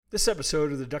This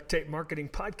episode of the Duct Tape Marketing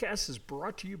Podcast is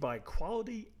brought to you by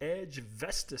Quality Edge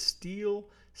Vesta Steel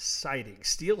Siding.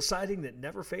 Steel siding that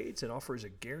never fades and offers a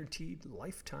guaranteed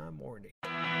lifetime warranty.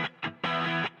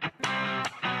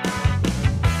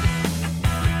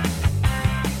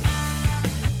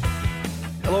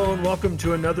 Hello and welcome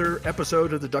to another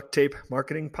episode of the Duct Tape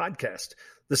Marketing Podcast.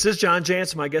 This is John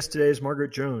Jantz. My guest today is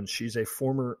Margaret Jones. She's a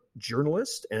former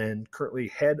journalist and currently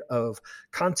head of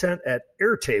content at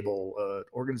Airtable, an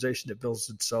organization that bills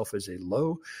itself as a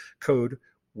low-code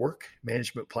work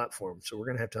management platform. So we're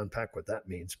going to have to unpack what that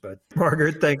means. But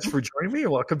Margaret, thanks for joining me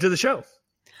and welcome to the show.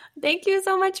 Thank you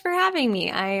so much for having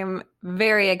me. I am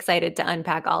very excited to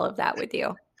unpack all of that with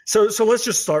you. So let's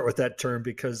just start with that term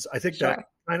because I think Sure. that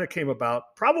kind of came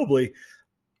about probably –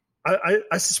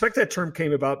 I suspect that term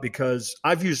came about because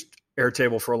I've used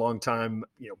Airtable for a long time.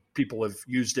 You know, people have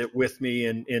used it with me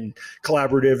in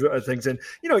collaborative things. And,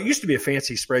 you know, it used to be a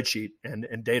fancy spreadsheet and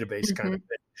database kind of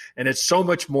thing. And it's so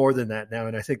much more than that now.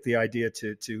 And I think the idea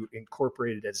to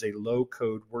incorporate it as a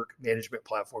low-code work management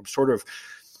platform sort of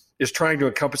is trying to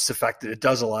encompass the fact that it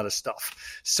does a lot of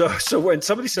stuff. So when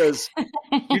somebody says,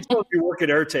 you told me you work at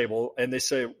Airtable, and they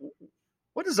say,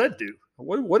 what does that do?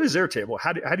 What is Airtable?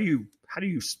 How do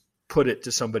you put it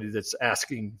to somebody that's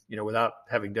asking, you know, without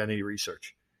having done any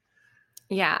research?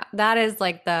 Yeah, that is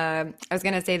like I was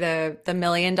going to say the $1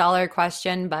 million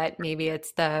question, but maybe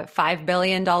it's the $5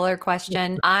 billion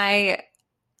question.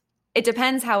 It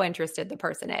depends how interested the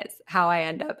person is, how I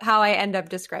end up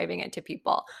describing it to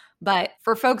people. But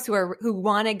for folks who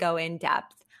want to go in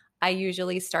depth, I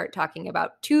usually start talking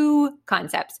about two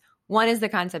concepts. One is the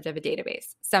concept of a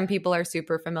database. Some people are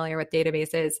super familiar with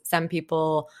databases. Some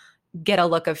people get a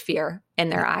look of fear in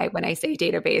their eye when I say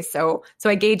database. So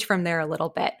I gauge from there a little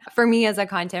bit. For me as a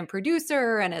content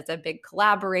producer and as a big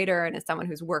collaborator and as someone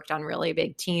who's worked on really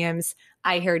big teams,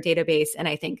 I hear database and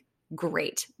I think,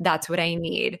 great, that's what I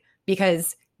need.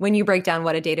 Because when you break down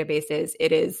what a database is,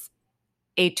 it is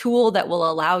a tool that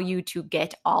will allow you to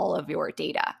get all of your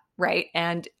data, right?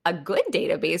 And a good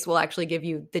database will actually give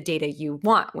you the data you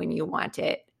want when you want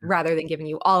it, rather than giving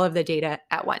you all of the data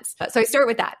at once. So I start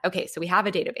with that. Okay, so we have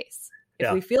a database.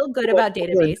 If we feel good about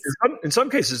database. In some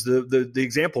cases, the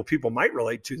example people might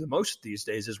relate to the most these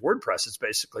days is WordPress. It's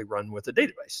basically run with a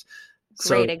database.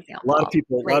 Great example. A lot of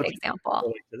people relate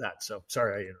to that. So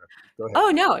sorry, I interrupted. Go ahead.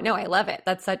 Oh no, I love it.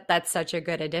 That's such a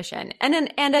good addition.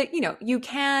 And you know, you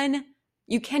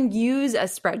can use a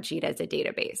spreadsheet as a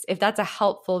database if that's a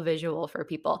helpful visual for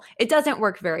people. It doesn't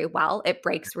work very well. It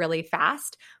breaks really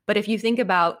fast. But if you think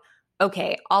about,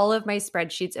 okay, all of my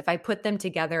spreadsheets, if I put them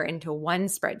together into one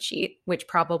spreadsheet, which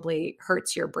probably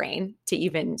hurts your brain to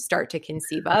even start to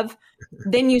conceive of,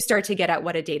 then you start to get at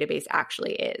what a database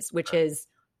actually is, which is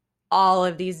all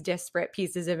of these disparate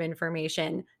pieces of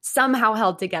information somehow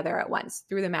held together at once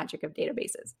through the magic of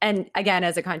databases. And again,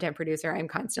 as a content producer, I'm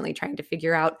constantly trying to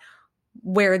figure out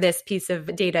where this piece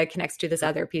of data connects to this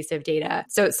other piece of data.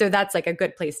 So that's like a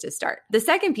good place to start. The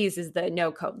second piece is the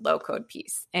no code, low code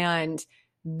piece. And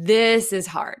this is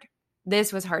hard.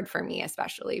 This was hard for me,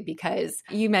 especially because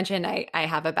you mentioned I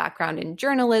have a background in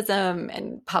journalism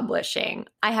and publishing.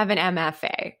 I have an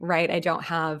MFA, right?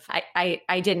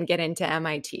 I didn't get into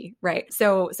MIT, right?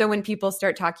 So when people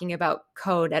start talking about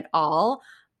code at all,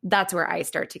 that's where I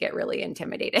start to get really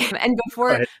intimidated. And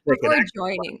before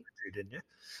joining, didn't you?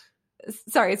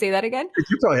 Sorry, say that again.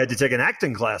 You probably had to take an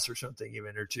acting class or something,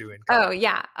 even or two in college.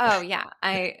 Oh yeah.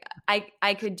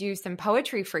 I could do some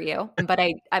poetry for you, but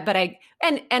I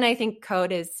think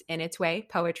code is in its way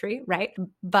poetry, right?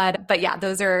 But yeah,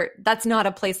 that's not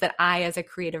a place that I, as a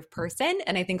creative person,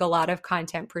 and I think a lot of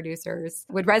content producers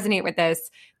would resonate with this.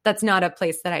 That's not a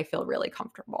place that I feel really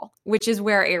comfortable, which is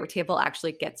where Airtable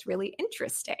actually gets really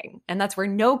interesting, and that's where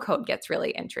no code gets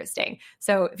really interesting.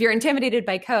 So if you're intimidated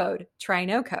by code, try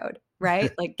no code.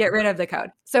 Right? Like get rid of the code.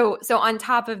 So on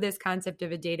top of this concept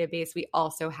of a database, we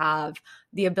also have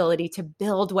the ability to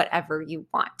build whatever you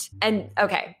want. And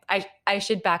okay, I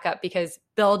should back up because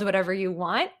build whatever you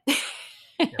want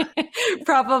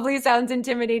probably sounds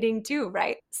intimidating too,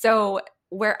 right? So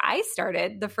where I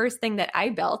started, the first thing that I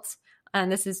built,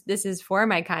 and this is for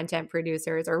my content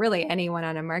producers or really anyone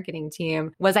on a marketing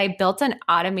team, was I built an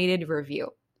automated review.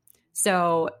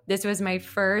 So this was my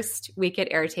first week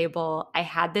at Airtable. I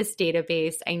had this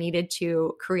database. I needed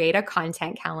to create a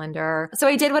content calendar. So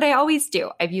I did what I always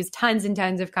do. I've used tons and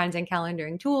tons of content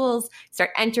calendaring tools,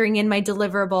 start entering in my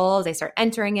deliverables. I start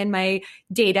entering in my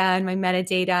data and my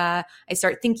metadata. I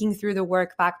start thinking through the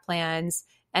work back plans.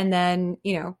 And then,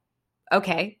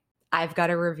 okay, I've got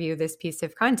to review this piece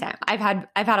of content. I've had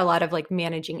a lot of like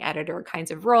managing editor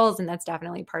kinds of roles, and that's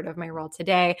definitely part of my role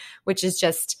today, which is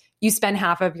just you spend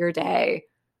half of your day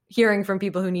hearing from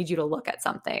people who need you to look at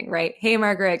something, right? Hey,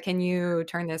 Margaret, can you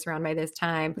turn this around by this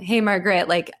time? Hey, Margaret,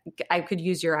 like I could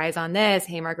use your eyes on this.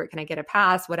 Hey, Margaret, can I get a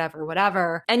pass? Whatever,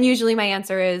 whatever. And usually my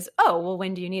answer is, oh, well,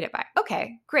 when do you need it by?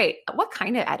 Okay, great. What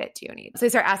kind of edit do you need? So I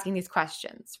start asking these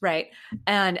questions, right?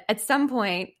 And at some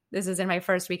point, this is in my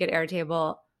first week at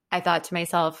Airtable, I thought to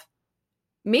myself,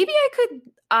 maybe I could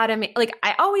automate, like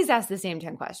I always ask the same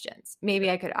 10 questions.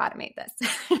 Maybe I could automate this.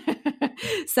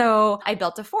 So I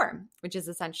built a form, which is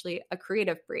essentially a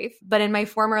creative brief. But in my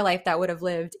former life, that would have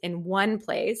lived in one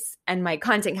place and my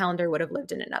content calendar would have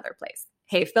lived in another place.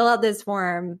 Hey, fill out this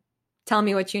form, tell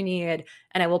me what you need,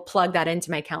 and I will plug that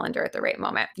into my calendar at the right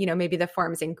moment. You know, maybe the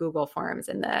form's in Google Forms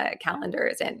and the calendar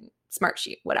is in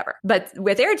Smartsheet, whatever. But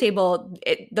with Airtable,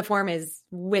 the form is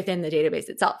within the database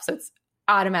itself. So it's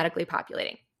automatically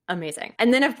populating. Amazing.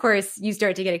 And then, of course, you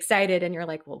start to get excited and you're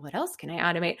like, well, what else can I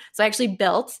automate? So I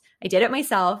did it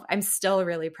myself. I'm still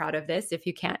really proud of this, if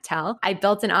you can't tell. I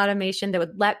built an automation that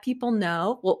would let people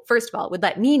know. Well, first of all, it would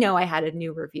let me know I had a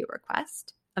new review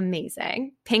request.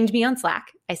 Amazing. Pinged me on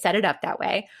Slack. I set it up that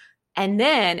way. And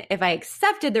then if I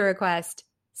accepted the request,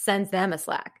 sends them a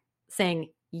Slack saying,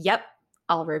 yep,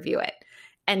 I'll review it.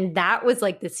 And that was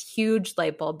like this huge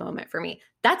light bulb moment for me.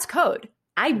 That's code.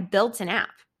 I built an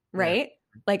app, right? Yeah.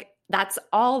 Like that's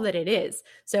all that it is.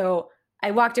 So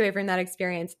I walked away from that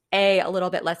experience, A, little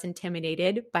bit less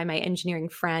intimidated by my engineering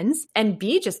friends, and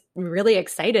B, just really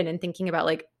excited and thinking about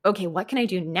like, okay, what can I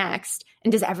do next?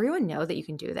 And does everyone know that you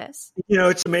can do this? You know,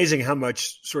 it's amazing how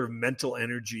much sort of mental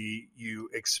energy you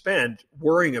expend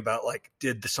worrying about like,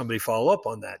 did somebody follow up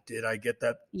on that? Did I get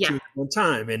that on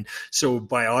time? And so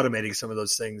by automating some of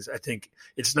those things, I think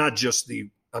it's not just the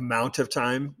amount of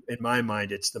time. In my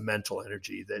mind, it's the mental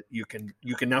energy that you can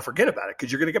now forget about it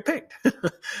because you're going to get pinged.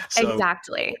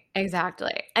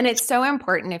 Exactly. And it's so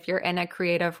important if you're in a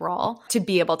creative role to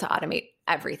be able to automate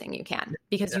everything you can,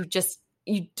 because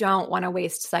you don't want to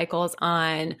waste cycles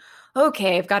on,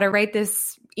 okay, I've got to write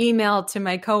this email to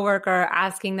my coworker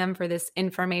asking them for this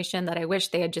information that I wish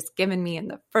they had just given me in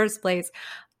the first place.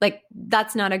 Like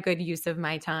that's not a good use of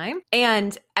my time.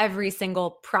 And every single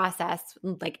process,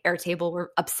 like Airtable, we're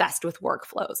obsessed with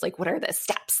workflows. Like what are the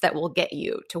steps that will get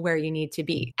you to where you need to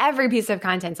be? Every piece of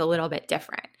content's a little bit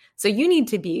different. So you need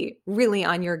to be really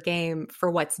on your game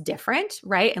for what's different,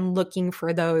 right? And looking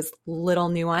for those little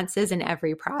nuances in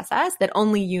every process that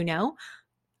only you know.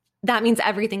 That means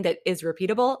everything that is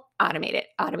repeatable, automate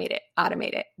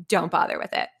it. Don't bother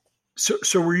with it.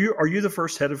 So are you the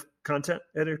first head of content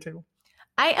at Airtable?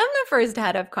 I am the first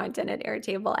head of content at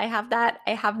Airtable. I have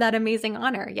that amazing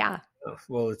honor. Yeah. Oh,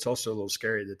 well, it's also a little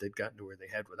scary that they've gotten to where they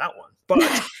had without one. But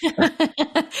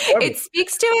it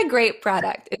speaks to a great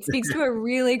product. It speaks to a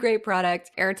really great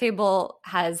product. Airtable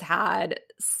has had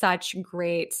such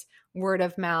great word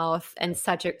of mouth and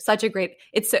such a great.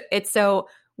 It's so.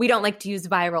 We don't like to use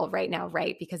viral right now,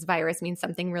 right? Because virus means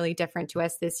something really different to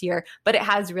us this year, but it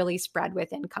has really spread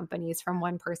within companies from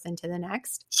one person to the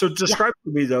next. So describe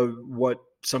to me though, what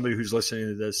somebody who's listening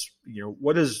to this, you know,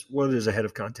 what does a head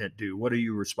of content do? What are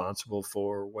you responsible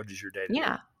for? What is your day?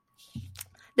 Yeah.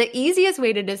 The easiest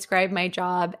way to describe my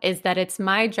job is that it's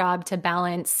my job to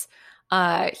balance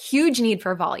a huge need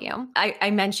for volume. I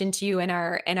mentioned to you in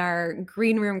our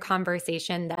green room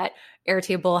conversation that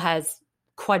Airtable has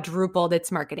quadrupled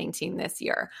its marketing team this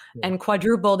year and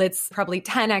quadrupled its probably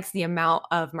 10x the amount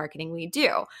of marketing we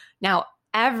do. Now,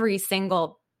 every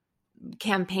single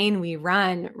campaign we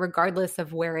run, regardless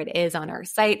of where it is on our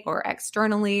site or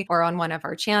externally or on one of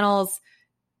our channels,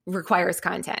 requires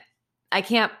content. I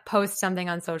can't post something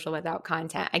on social without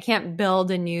content. I can't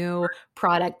build a new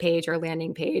product page or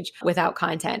landing page without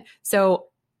content. So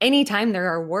anytime there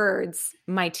are words,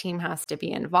 my team has to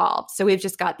be involved. So we've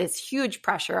just got this huge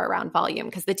pressure around volume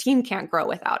because the team can't grow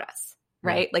without us,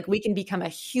 right? Like we can become a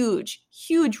huge,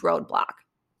 huge roadblock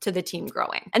to the team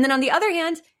growing. And then on the other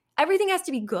hand, everything has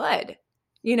to be good.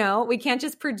 You know, we can't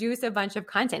just produce a bunch of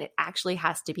content. It actually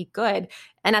has to be good.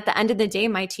 And at the end of the day,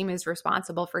 my team is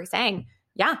responsible for saying,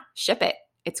 yeah, ship it.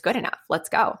 It's good enough. Let's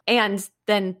go. And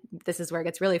then this is where it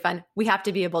gets really fun. We have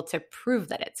to be able to prove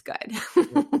that it's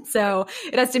good. So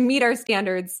it has to meet our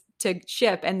standards to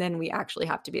ship. And then we actually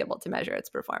have to be able to measure its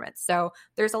performance. So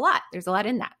there's a lot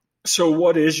in that. So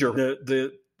what is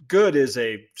the good is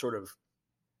a sort of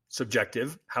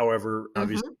subjective. However,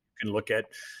 obviously you can look at,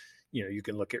 you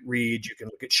can look at reads, you can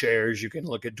look at shares, you can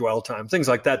look at dwell time, things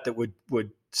like that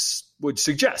would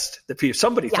suggest that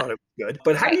somebody thought it was good.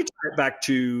 But how do you tie it back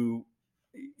to,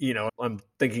 I'm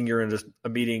thinking you're in a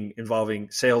meeting involving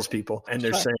salespeople and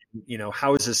they're saying,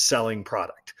 how is this selling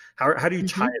product? How do you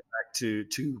tie it back to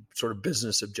sort of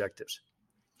business objectives?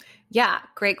 Yeah,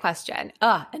 great question.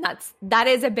 And that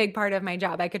is a big part of my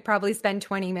job. I could probably spend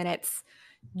 20 minutes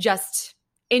just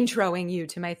introing you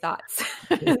to my thoughts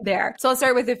there. So I'll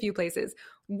start with a few places.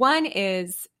 One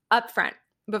is upfront,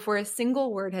 before a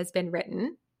single word has been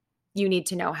written, you need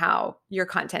to know how your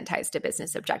content ties to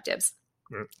business objectives.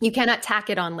 You cannot tack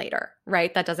it on later,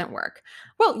 right? That doesn't work.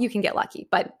 Well, you can get lucky,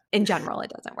 but in general, it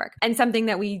doesn't work. And something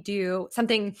that we do,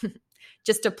 something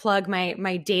just to plug my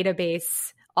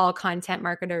database, all content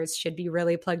marketers should be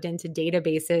really plugged into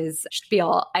databases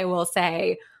spiel. I will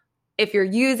say, if you're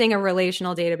using a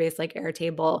relational database like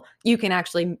Airtable, you can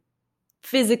actually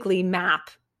physically map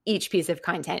each piece of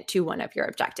content to one of your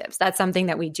objectives. That's something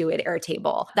that we do at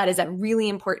Airtable. That is a really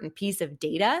important piece of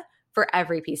data for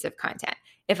every piece of content.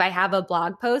 If I have a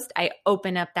blog post, I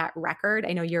open up that record.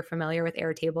 I know you're familiar with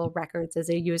Airtable records as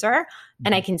a user,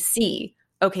 and I can see,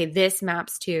 okay, this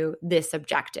maps to this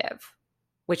objective,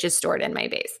 which is stored in my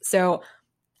base. So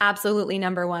absolutely,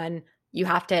 number one, you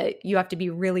have to be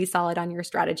really solid on your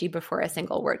strategy before a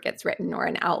single word gets written or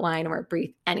an outline or a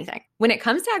brief, anything. When it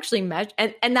comes to actually measure,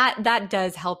 and that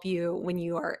does help you when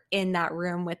you are in that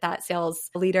room with that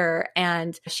sales leader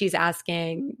and she's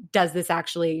asking, does this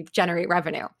actually generate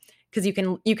revenue? Because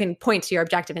you can point to your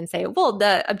objective and say, well,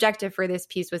 the objective for this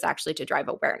piece was actually to drive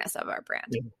awareness of our brand.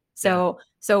 Yeah.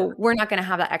 So we're not going to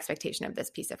have that expectation of this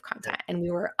piece of content. And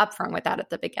we were upfront with that at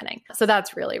the beginning. So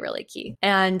that's really, really key.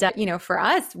 And, for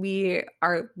us, we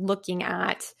are looking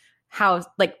at how,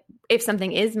 like, if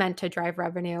something is meant to drive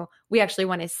revenue, we actually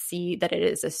want to see that it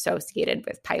is associated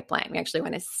with pipeline. We actually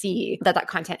want to see that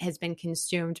content has been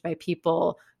consumed by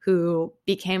people who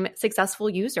became successful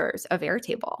users of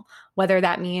Airtable, whether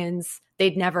that means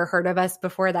they'd never heard of us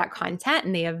before that content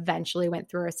and they eventually went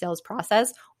through our sales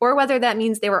process, or whether that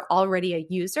means they were already a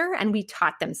user and we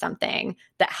taught them something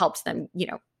that helps them,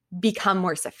 become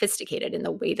more sophisticated in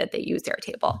the way that they use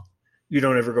Airtable. You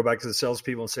don't ever go back to the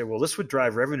salespeople and say, well, this would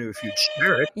drive revenue if you'd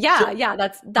share it. Yeah,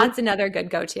 that's another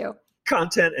good go-to.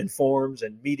 Content and forms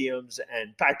and mediums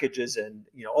and packages and,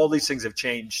 all these things have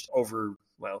changed over,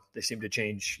 well, they seem to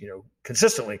change,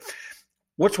 consistently.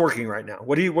 What's working right now?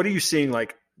 What are you seeing,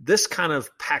 like this kind of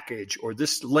package or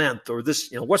this length or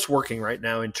this, what's working right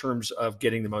now in terms of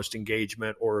getting the most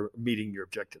engagement or meeting your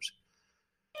objectives?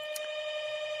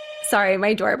 Sorry,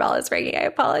 my doorbell is ringing. I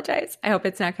apologize. I hope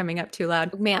it's not coming up too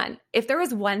loud. Man, if there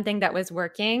was one thing that was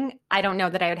working, I don't know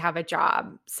that I would have a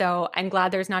job. So I'm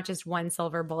glad there's not just one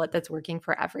silver bullet that's working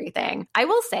for everything. I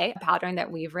will say a pattern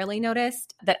that we've really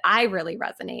noticed that I really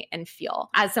resonate and feel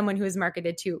as someone who is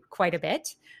marketed to quite a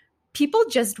bit. People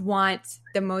just want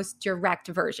the most direct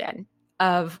version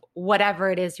of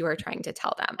whatever it is you are trying to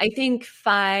tell them. I think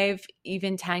 5,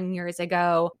 even 10 years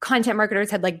ago, content marketers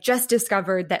had just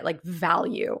discovered that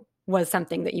value was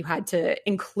something that you had to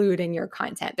include in your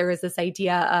content. There was this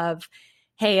idea of,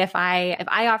 hey, if I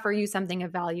offer you something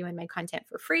of value in my content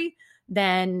for free,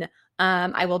 then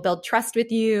I will build trust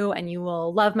with you and you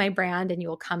will love my brand and you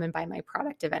will come and buy my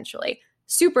product eventually.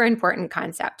 Super important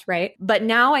concept, right? But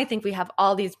now I think we have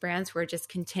all these brands who are just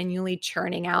continually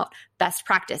churning out best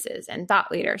practices and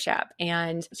thought leadership.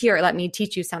 And here, let me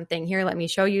teach you something. Here, let me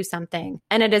show you something.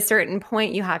 And at a certain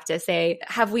point, you have to say,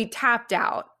 have we tapped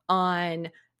out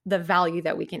on the value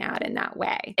that we can add in that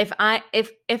way? If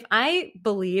I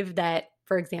believe that,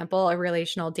 for example, a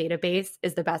relational database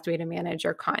is the best way to manage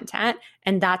your content,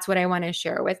 and that's what I want to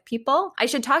share with people, I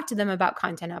should talk to them about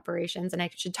content operations and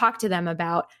I should talk to them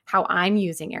about how I'm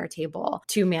using Airtable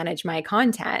to manage my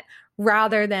content,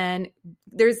 rather than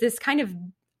there's this kind of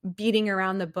beating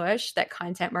around the bush that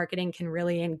content marketing can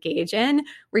really engage in,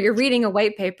 where you're reading a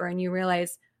white paper and you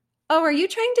realize, oh, are you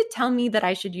trying to tell me that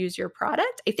I should use your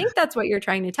product? I think that's what you're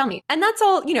trying to tell me. And that's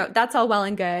all, that's all well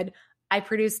and good. I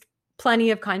produced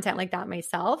plenty of content like that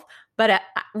myself, but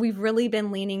we've really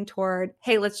been leaning toward,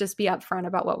 hey, let's just be upfront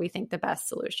about what we think the best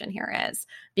solution here is,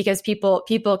 because people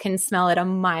can smell it a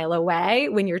mile away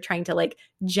when you're trying to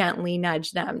gently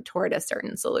nudge them toward a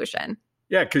certain solution.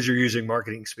 Yeah, because you're using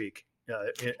marketing speak.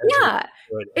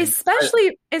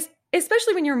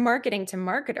 Especially when you're marketing to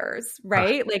marketers,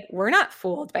 right? We're not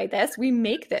fooled by this. We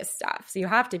make this stuff. So you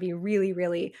have to be really,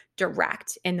 really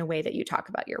direct in the way that you talk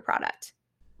about your product.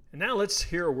 And now let's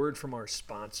hear a word from our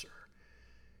sponsor.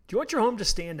 Do you want your home to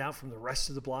stand out from the rest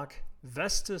of the block?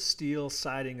 Vesta Steel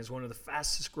Siding is one of the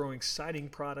fastest growing siding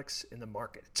products in the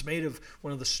market. It's made of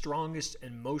one of the strongest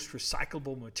and most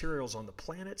recyclable materials on the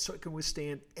planet, so it can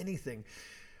withstand anything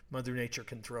Mother Nature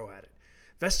can throw at it.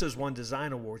 Vesta's won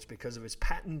design awards because of its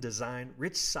patent design,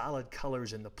 rich solid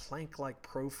colors, and the plank-like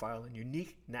profile and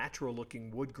unique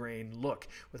natural-looking wood grain look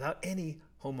without any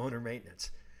homeowner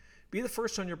maintenance. Be the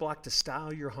first on your block to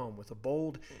style your home with a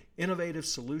bold, innovative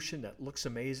solution that looks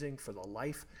amazing for the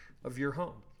life of your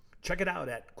home. Check it out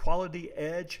at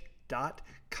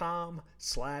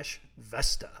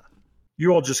qualityedge.com/Vesta.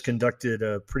 You all just conducted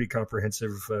a pretty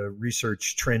comprehensive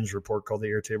research trends report called the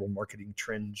Airtable Marketing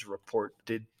Trends Report.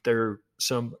 Did there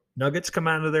some nuggets come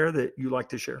out of there that you like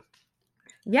to share?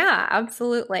 Yeah,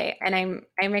 absolutely. And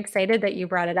I'm excited that you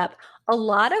brought it up. A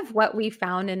lot of what we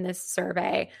found in this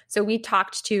survey, so we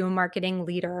talked to marketing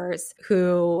leaders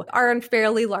who are in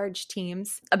fairly large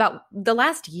teams about the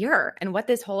last year and what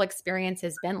this whole experience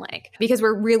has been like. Because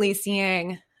we're really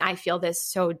seeing, I feel this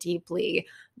so deeply,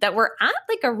 that we're at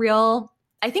like a real,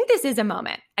 I think this is a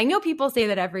moment. I know people say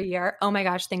that every year, oh my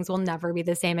gosh, things will never be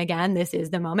the same again. This is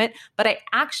the moment. But I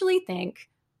actually think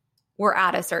we're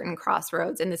at a certain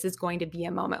crossroads, and this is going to be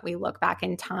a moment we look back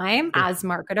in time as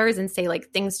marketers and say, like,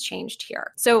 things changed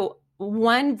here. So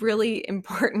one really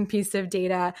important piece of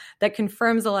data that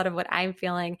confirms a lot of what I'm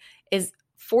feeling is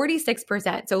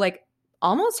 46%. So like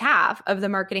almost half of the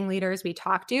marketing leaders we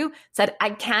talked to said, I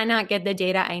cannot get the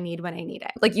data I need when I need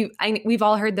it. Like we've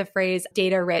all heard the phrase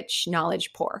data rich,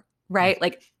 knowledge poor, right?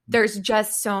 Like there's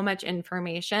just so much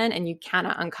information and you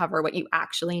cannot uncover what you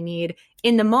actually need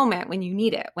in the moment when you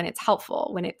need it, when it's helpful,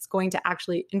 when it's going to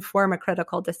actually inform a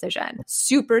critical decision.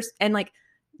 And like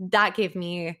that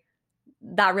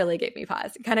really gave me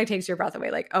pause. It kind of takes your breath away.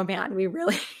 Like, oh man, we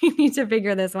really need to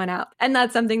figure this one out. And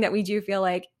that's something that we do feel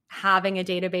like having a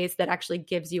database that actually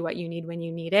gives you what you need when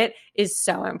you need it is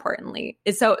so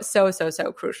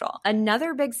so crucial.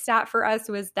 Another big stat for us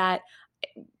was that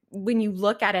when you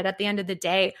look at it at the end of the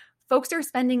day, folks are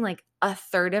spending like a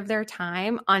third of their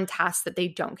time on tasks that they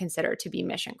don't consider to be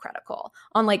mission critical,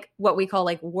 on like what we call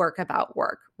like work about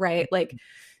work, right? Like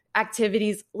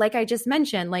activities, like I just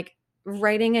mentioned, like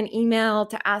writing an email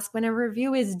to ask when a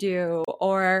review is due,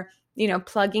 or, you know,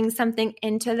 plugging something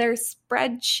into their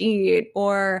spreadsheet,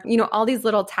 or, you know, all these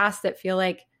little tasks that feel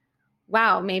like,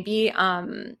 wow, maybe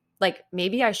I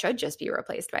should just be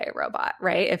replaced by a robot,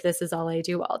 right? If this is all I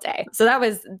do all day. So that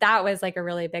was like a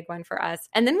really big one for us.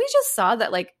 And then we just saw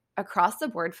that like across the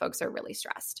board, folks are really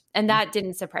stressed. And that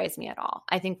didn't surprise me at all.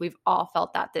 I think we've all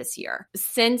felt that this year.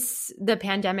 Since the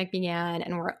pandemic began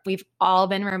and we've all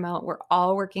been remote, we're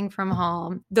all working from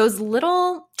home,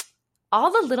 all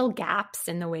the little gaps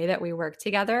in the way that we work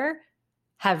together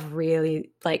have really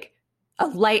like a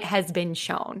light has been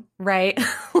shown, right?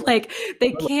 Like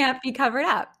they can't be covered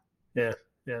up. Yeah.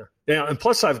 And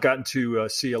plus I've gotten to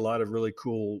see a lot of really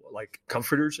cool like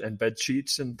comforters and bed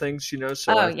sheets and things, you know,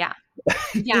 so. Yeah,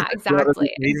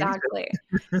 exactly.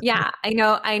 Yeah.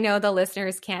 I know the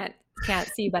listeners can't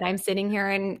see, but I'm sitting here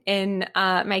in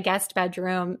my guest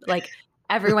bedroom. Like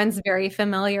everyone's very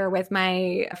familiar with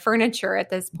my furniture at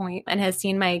this point and has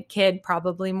seen my kid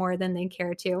probably more than they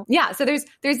care to. Yeah. So there's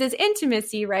this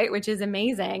intimacy, right? Which is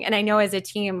amazing. And I know as a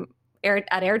team,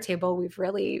 at Airtable, we've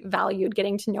really valued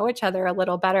getting to know each other a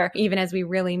little better, even as we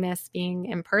really miss being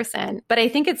in person. But I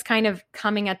think it's kind of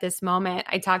coming at this moment.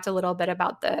 I talked a little bit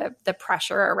about the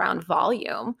pressure around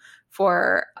volume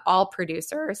for all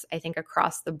producers, I think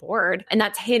across the board. And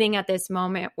that's hitting at this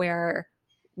moment where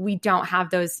we don't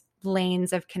have those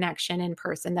lanes of connection in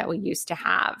person that we used to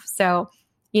have. So,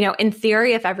 you know, in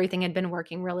theory, if everything had been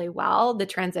working really well, the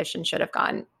transition should have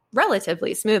gone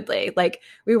relatively smoothly. Like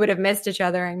we would have missed each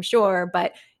other, I'm sure,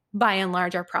 but by and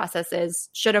large, our processes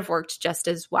should have worked just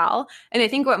as well. And I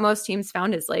think what most teams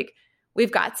found is like,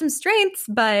 we've got some strengths,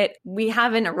 but we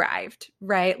haven't arrived,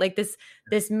 right? Like this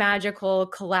magical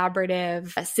collaborative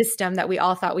system that we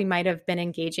all thought we might have been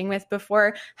engaging with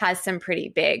before has some pretty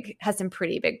big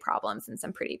problems and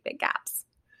some pretty big gaps.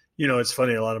 You know, it's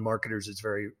funny. A lot of marketers, it's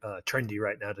very trendy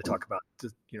right now to talk about,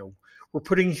 we're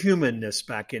putting humanness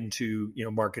back into,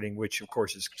 marketing, which of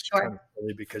course is kind of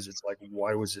silly because it's like,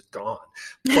 why was it gone?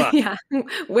 But, yeah.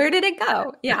 Where did it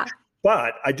go? Yeah.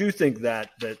 But I do think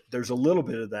that there's a little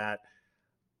bit of that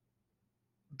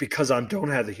because I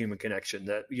don't have the human connection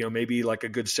that, maybe like a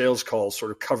good sales call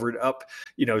sort of covered up,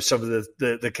 some of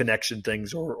the connection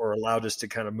things or allowed us to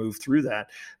kind of move through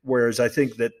that. Whereas I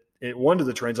think that one of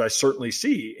the trends I certainly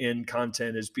see in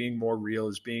content is being more real,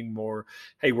 is being more,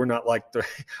 hey, we're not like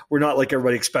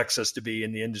everybody expects us to be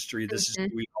in the industry. This is who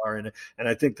we are. And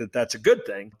I think that that's a good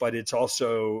thing, but it's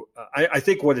also, I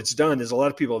think what it's done is a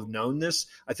lot of people have known this.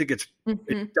 I think it's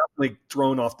definitely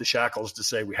thrown off the shackles to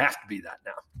say we have to be that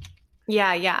now.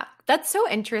 Yeah. That's so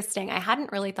interesting. I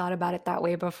hadn't really thought about it that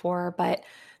way before, but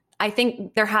I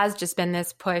think there has just been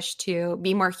this push to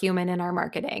be more human in our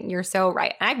marketing. You're so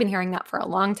right. And I've been hearing that for a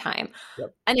long time.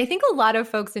 Yep. And I think a lot of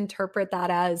folks interpret that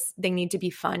as they need to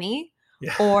be funny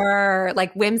Yeah. or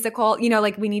like whimsical,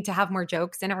 like we need to have more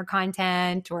jokes in our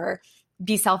content or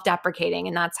be self-deprecating.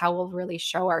 And that's how we'll really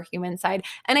show our human side.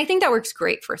 And I think that works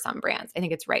great for some brands. I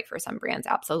think it's right for some brands.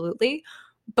 Absolutely.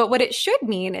 But what it should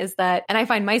mean is that, and I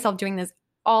find myself doing this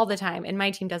all the time, and my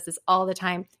team does this all the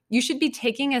time, you should be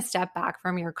taking a step back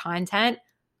from your content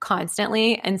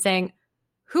constantly and saying,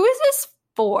 who is this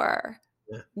for?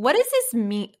 Yeah. What does this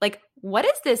mean? Like, what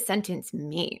does this sentence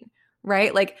mean?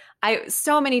 Right? Like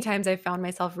so many times I've found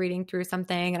myself reading through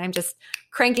something and I'm just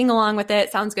cranking along with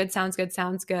it. Sounds good, sounds good,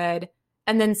 sounds good.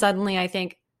 And then suddenly I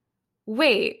think,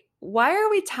 wait, why are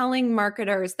we telling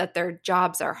marketers that their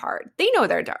jobs are hard? They know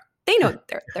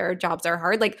their jobs are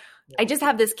hard. Like I just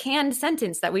have this canned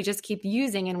sentence that we just keep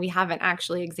using and we haven't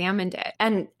actually examined it.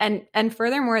 And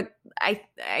furthermore,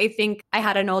 I think I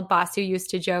had an old boss who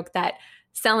used to joke that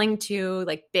selling to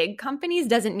like big companies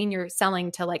doesn't mean you're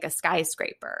selling to like a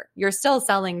skyscraper. You're still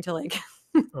selling to like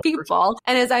people.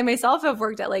 And as I myself have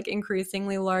worked at like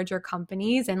increasingly larger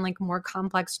companies and like more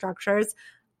complex structures,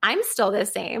 I'm still the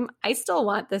same. I still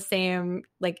want the same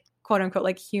like quote unquote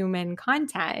like human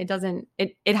content.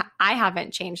 I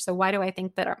haven't changed. So why do I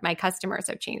think that my customers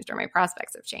have changed or my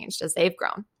prospects have changed as they've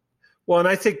grown? Well, and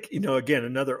I think, again,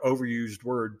 another overused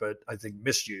word, but I think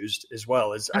misused as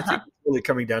well, is I think it's really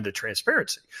coming down to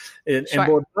transparency. And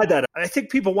by that, I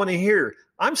think people want to hear,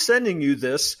 I'm sending you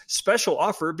this special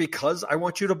offer because I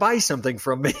want you to buy something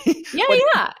from me.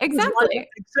 Yeah, exactly. It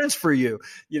makes sense for you,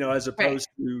 as opposed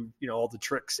to, all the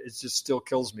tricks. It just still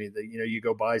kills me that, you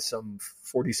go buy some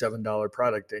 $47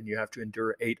 product and you have to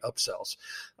endure 8 upsells.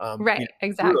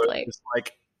 Exactly. It's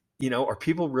like, are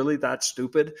people really that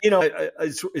stupid?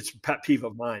 It's a pet peeve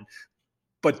of mine.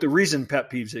 But the reason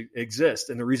pet peeves exist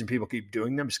and the reason people keep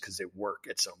doing them is because they work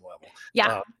at some level.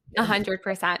 Yeah,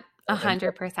 100%.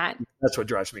 100%. That's what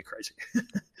drives me crazy.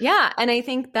 Yeah. And I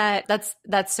think that's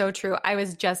so true. I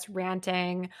was just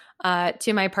ranting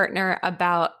to my partner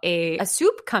about a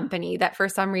soup company that for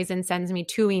some reason sends me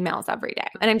 2 emails every day.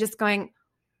 And I'm just going,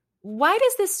 why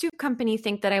does this soup company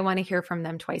think that I want to hear from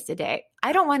them twice a day?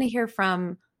 I don't want to hear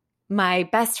from my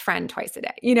best friend twice a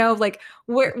day. Like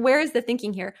where is the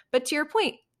thinking here? But to your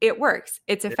point, it works.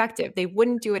 It's effective. They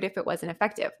wouldn't do it if it wasn't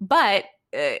effective. But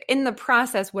in the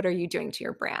process, what are you doing to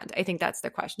your brand? I think that's the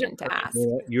question to ask.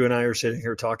 You and I are sitting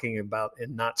here talking about,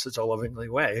 in not such a lovingly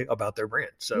way, about their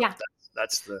brand. So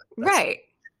that's right.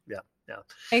 Yeah.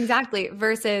 Exactly.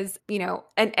 Versus,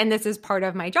 and this is part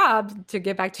of my job, to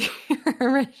get back to your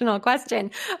original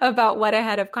question about what a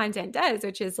head of content does,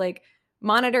 which is like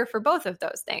monitor for both of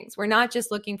those things. We're not just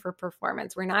looking for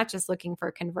performance. We're not just looking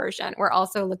for conversion. We're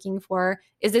also looking for,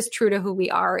 is this true to who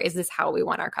we are? Is this how we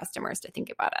want our customers to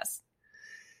think about us?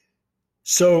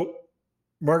 So,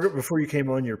 Margaret, before you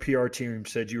came on, your PR team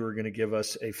said you were going to give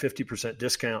us a 50%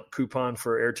 discount coupon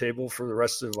for Airtable for the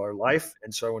rest of our life.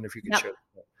 And so I wonder if you could share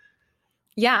that.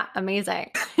 Yeah, amazing.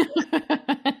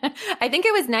 I think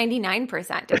it was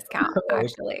 99% discount,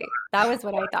 actually. That was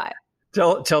what I thought.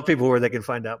 Tell people where they can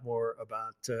find out more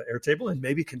about Airtable and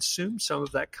maybe consume some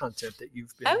of that content that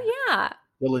you've been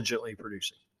diligently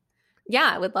producing.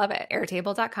 Yeah, I would love it.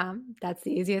 Airtable.com. That's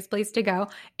the easiest place to go.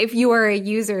 If you are a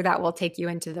user, that will take you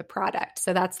into the product.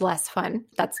 So that's less fun.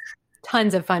 That's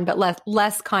tons of fun, but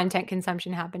less content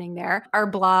consumption happening there. Our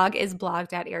blog is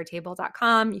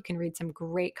blogged@airtable.com. You can read some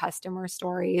great customer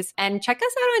stories and check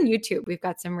us out on YouTube. We've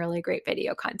got some really great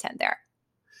video content there.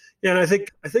 Yeah, and I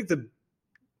think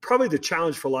probably the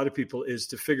challenge for a lot of people is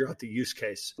to figure out the use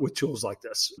case with tools like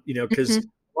this, because a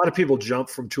lot of people jump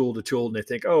from tool to tool and they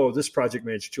think, oh, this project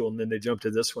management tool, and then they jump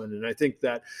to this one. And I think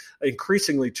that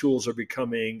increasingly tools are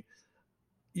becoming,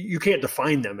 you can't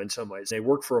define them in some ways. They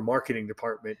work for a marketing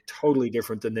department totally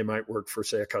different than they might work for,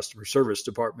 say, a customer service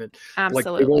department.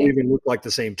 Absolutely. Like they won't even look like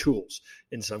the same tools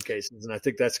in some cases. And I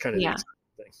think that's kind of the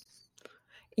thing.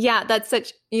 Yeah, that's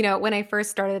such, when I first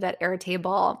started at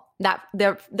Airtable, that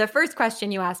the first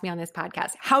question you asked me on this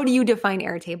podcast, how do you define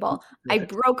Airtable? Right. I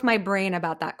broke my brain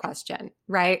about that question,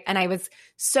 right? And I was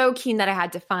so keen that I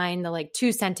had to find the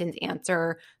 2-sentence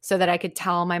answer so that I could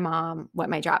tell my mom what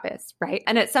my job is, right?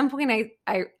 And at some point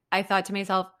I thought to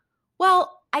myself,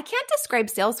 well, I can't describe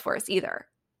Salesforce either,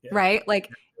 right?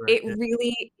 It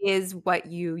really is what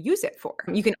you use it for.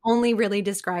 You can only really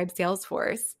describe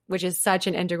Salesforce, which is such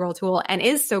an integral tool and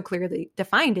is so clearly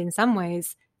defined in some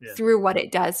ways through what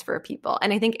it does for people.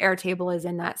 And I think Airtable is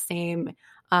in that same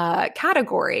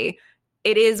category.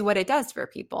 It is what it does for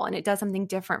people, and it does something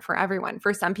different for everyone.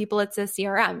 For some people, it's a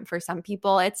CRM. For some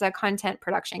people, it's a content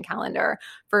production calendar.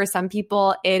 For some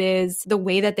people, it is the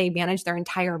way that they manage their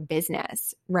entire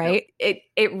business, right? Yep.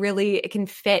 It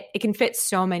can fit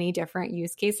so many different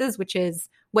use cases, which is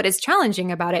what is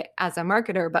challenging about it as a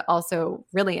marketer, but also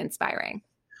really inspiring.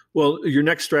 Well, your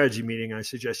next strategy meeting, I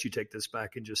suggest you take this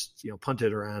back and just, punt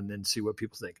it around and see what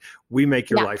people think. We make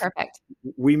your life perfect.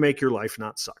 We make your life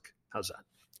not suck. How's that?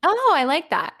 Oh, I like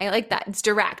that. It's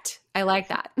direct. I like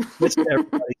that. That's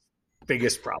everybody's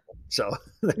biggest problem. So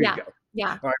there you go.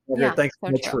 Yeah. All right. Well, thanks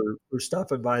so much for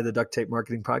stopping by the Duct Tape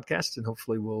Marketing Podcast. And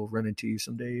hopefully we'll run into you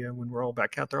someday when we're all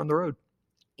back out there on the road.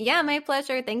 Yeah, my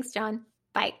pleasure. Thanks, John.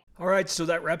 Bye. All right, so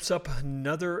that wraps up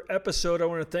another episode. I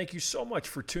want to thank you so much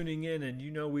for tuning in, and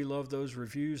we love those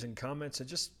reviews and comments, and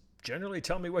just generally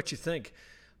tell me what you think.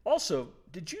 Also,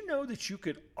 did you know that you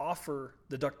could offer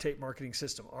the Duct Tape Marketing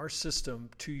System, our system,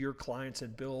 to your clients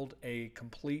and build a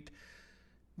complete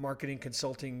marketing,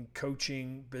 consulting,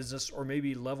 coaching business, or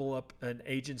maybe level up an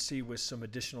agency with some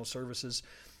additional services?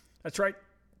 That's right.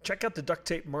 Check out the Duct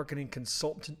Tape Marketing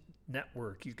Consultant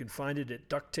Network. You can find it at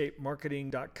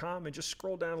ducttapemarketing.com and just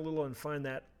scroll down a little and find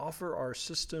that Offer Our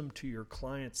System to Your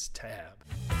Clients tab.